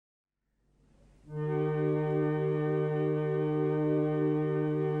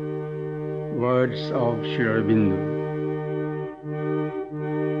words of Sri Aurobindo.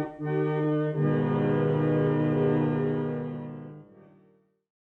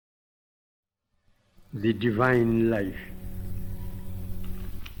 The divine life.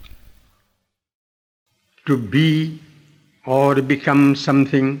 To be or become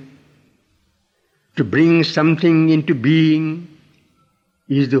something, to bring something into being,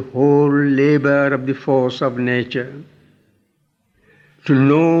 is the whole labor of the force of nature. To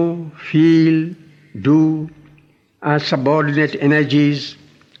know, feel, do are subordinate energies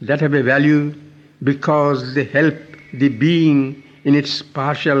that have a value because they help the being in its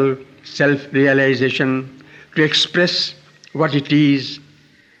partial self-realization to express what it is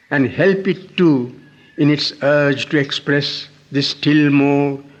and help it too in its urge to express the still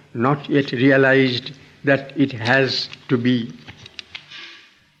more not yet realized that it has to be.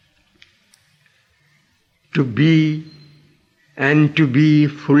 To be and to be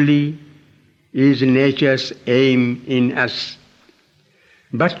fully is nature's aim in us.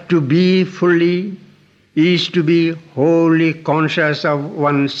 But to be fully is to be wholly conscious of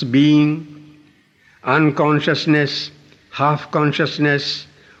one's being. Unconsciousness, half-consciousness,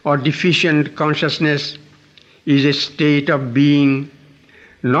 or deficient consciousness is a state of being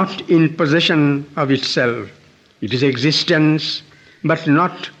not in possession of itself. It is existence, but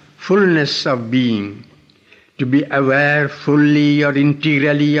not fullness of being. To be aware fully or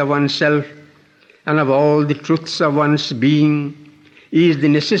integrally of oneself and of all the truths of one's being is the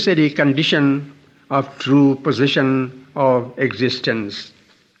necessary condition of true possession of existence.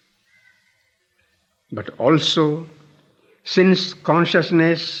 But also, since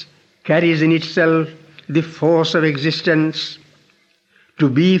consciousness carries in itself the force of existence, to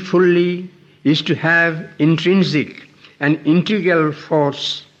be fully is to have intrinsic and integral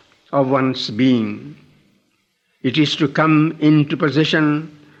force of one's being. It is to come into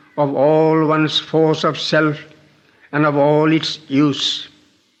possession of all one's force of self and of all its use.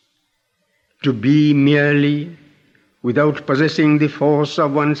 To be merely without possessing the force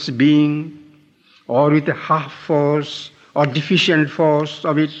of one's being, or with a half force or deficient force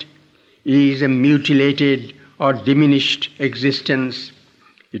of it, is a mutilated or diminished existence.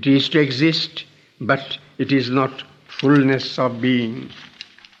 It is to exist, but it is not fullness of being.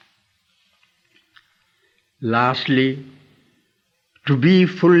 Lastly, to be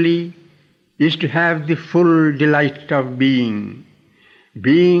fully is to have the full delight of being.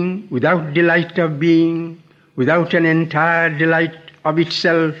 Being without delight of being, without an entire delight of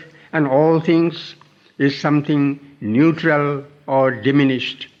itself and all things, is something neutral or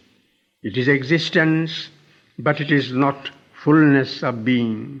diminished. It is existence, but it is not fullness of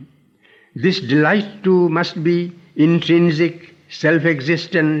being. This delight too must be intrinsic,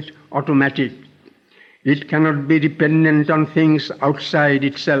 self-existent, automatic. It cannot be dependent on things outside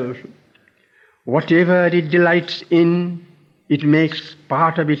itself. Whatever it delights in, it makes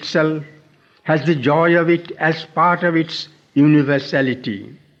part of itself, has the joy of it as part of its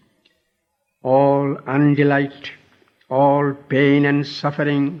universality. All undelight, all pain and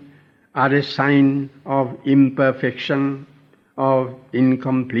suffering are a sign of imperfection, of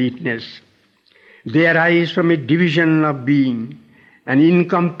incompleteness. They arise from a division of being, an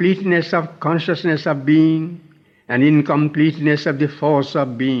incompleteness of consciousness of being, an incompleteness of the force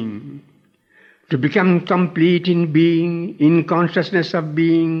of being. To become complete in being, in consciousness of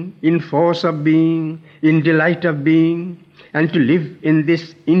being, in force of being, in delight of being, and to live in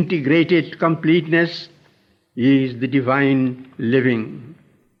this integrated completeness is the divine living.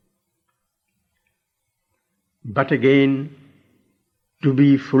 But again, to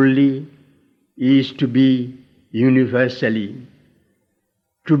be fully is to be universally.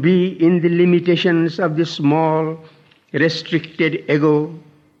 To be in the limitations of the small, restricted ego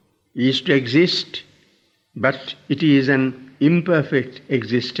is to exist, but it is an imperfect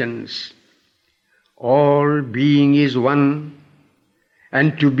existence. All being is one,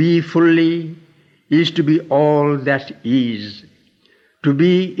 and to be fully is to be all that is. To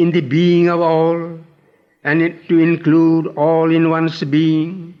be in the being of all, and to include all in one's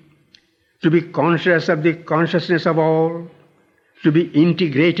being. To be conscious of the consciousness of all, to be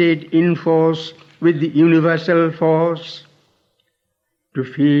integrated in force with the universal force, to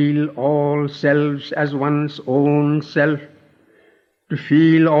feel all selves as one's own self, to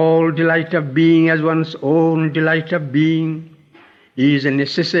feel all delight of being as one's own delight of being, is a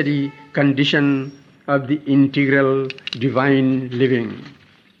necessary condition of the integral divine living.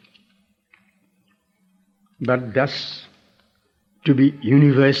 But thus, to be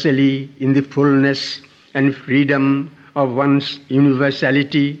universally in the fullness and freedom of one's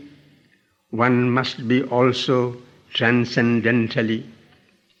universality, one must be also transcendentally.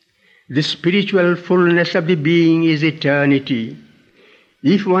 The spiritual fullness of the being is eternity.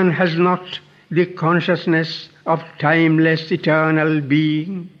 If one has not the consciousness of timeless eternal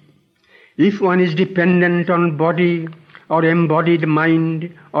being, if one is dependent on body or embodied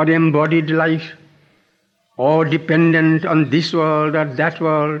mind or embodied life, or dependent on this world or that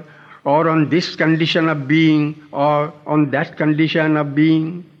world, or on this condition of being or on that condition of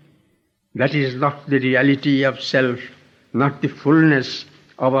being, that is not the reality of self, not the fullness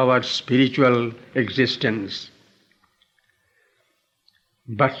of our spiritual existence.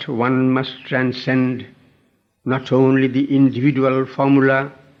 But one must transcend not only the individual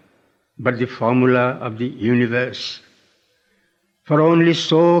formula, but the formula of the universe. For only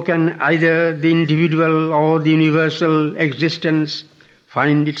so can either the individual or the universal existence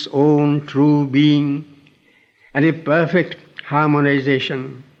find its own true being and a perfect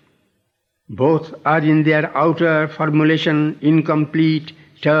harmonization. Both are in their outer formulation incomplete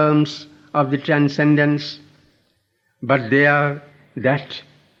terms of the transcendence, but they are that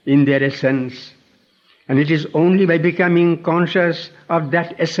in their essence. And it is only by becoming conscious of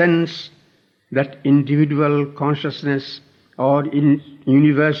that essence that individual consciousness or in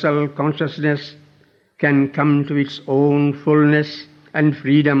universal consciousness can come to its own fullness and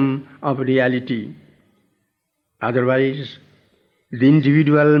freedom of reality. Otherwise, the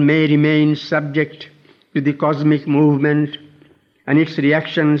individual may remain subject to the cosmic movement and its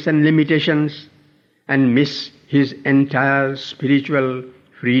reactions and limitations and miss his entire spiritual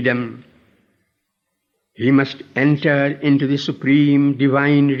freedom. He must enter into the supreme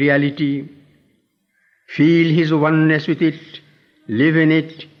divine reality, feel his oneness with it, live in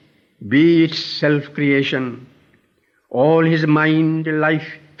it, be its self-creation. All his mind, life,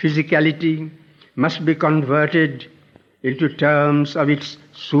 physicality must be converted into terms of its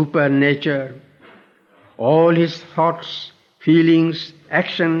supernature. All his thoughts, feelings,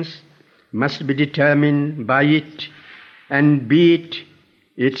 actions must be determined by it and be it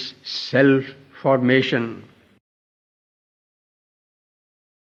its self-formation.